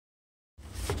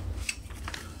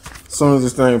soon as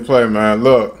this thing play, man,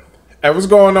 look. Hey, what's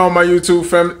going on, my YouTube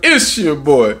family? It's your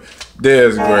boy,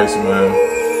 Des Grace, man.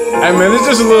 Hey, man, it's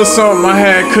just a little something I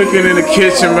had cooking in the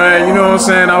kitchen, man. You know what I'm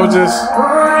saying? I was just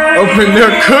opening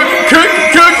there, cooking.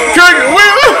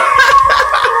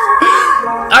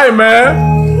 Hey,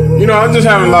 man. You know, I'm just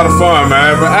having a lot of fun,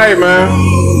 man. But, hey, man,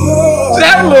 just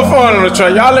have a little fun on the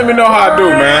track. Y'all let me know how I do,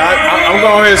 man. I'm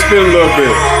going ahead and spit a little bit.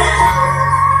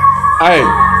 Hey,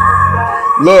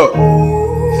 look.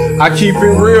 I keep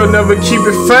it real, never keep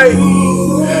it fake.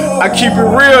 I keep it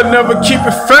real, never keep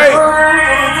it fake.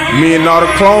 Me and all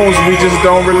the clones, we just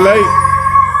don't relate.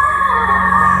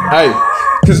 Hey,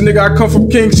 cause nigga, I come from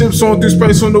kingships, on through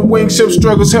space on the wing ship.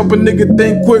 Struggles help a nigga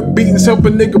think quick, beatings help a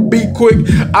nigga beat quick.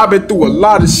 I've been through a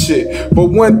lot of shit, but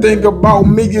one thing about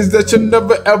me is that you'll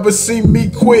never ever see me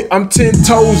quit. I'm 10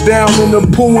 toes down in the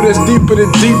pool that's deeper than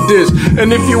deep dish.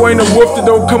 And if you ain't a wolf, then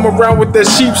don't come around with that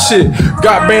sheep shit.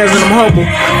 Got bands and I'm humble,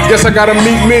 guess I got a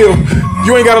meat meal.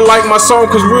 You ain't gotta like my song,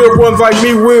 cause real ones like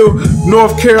me will.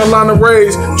 North Carolina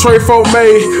raised, Trey folk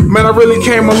made. Man, I really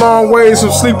came a long ways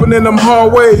from sleeping in them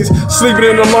hallways, sleeping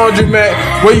in the laundromat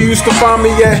where you used to find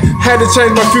me at. Had to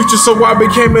change my future, so I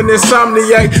became an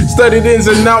insomniac. Studied ins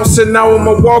and outs, and now I'm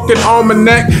a walking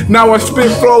almanac. Now I spit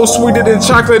flows sweeter than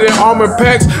chocolate and almond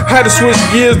packs. Had to switch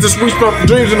gears to switch my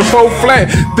dreams in the 4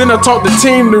 flat. Then I taught the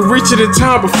team to reach it in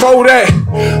time before that.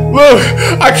 Look,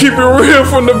 I keep it real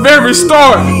from the very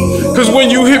start. Cause when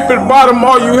you hit the bottom,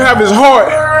 all you have is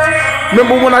heart.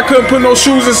 Remember when I couldn't put no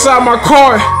shoes inside my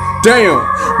car? Damn,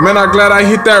 man, I'm glad I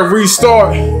hit that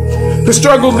restart. The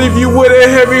struggle leave you with a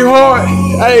heavy heart.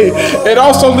 Hey, it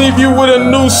also leave you with a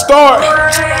new start.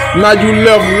 Now you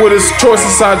left with a choice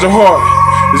inside your heart.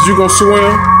 Is you gonna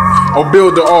swim or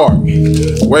build the ark?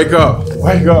 Wake up,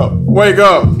 wake up, wake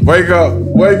up, wake up,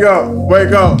 wake up,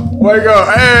 wake up, wake up.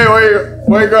 Hey,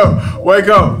 wake up, wake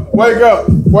up, wake up,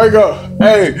 wake up.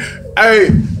 Hey,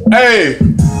 hey, hey,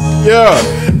 yeah.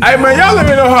 Hey, man, y'all let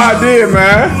me know how I did,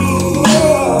 man.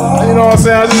 You know what I'm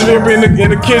saying? I just been in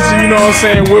the kitchen, you know what I'm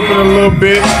saying, whipping a little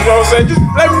bit. You know what I'm saying? Just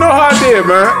let me know how I did,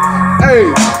 man. Hey,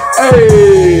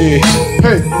 hey,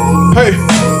 hey, hey, hey,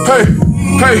 hey,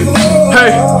 hey,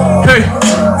 hey,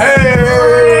 hey,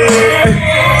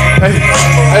 hey,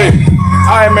 hey.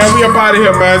 All right, man, we up out of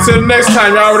here, man. Till the next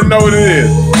time, y'all already know what it is.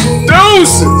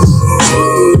 Deuces.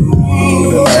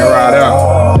 Right out.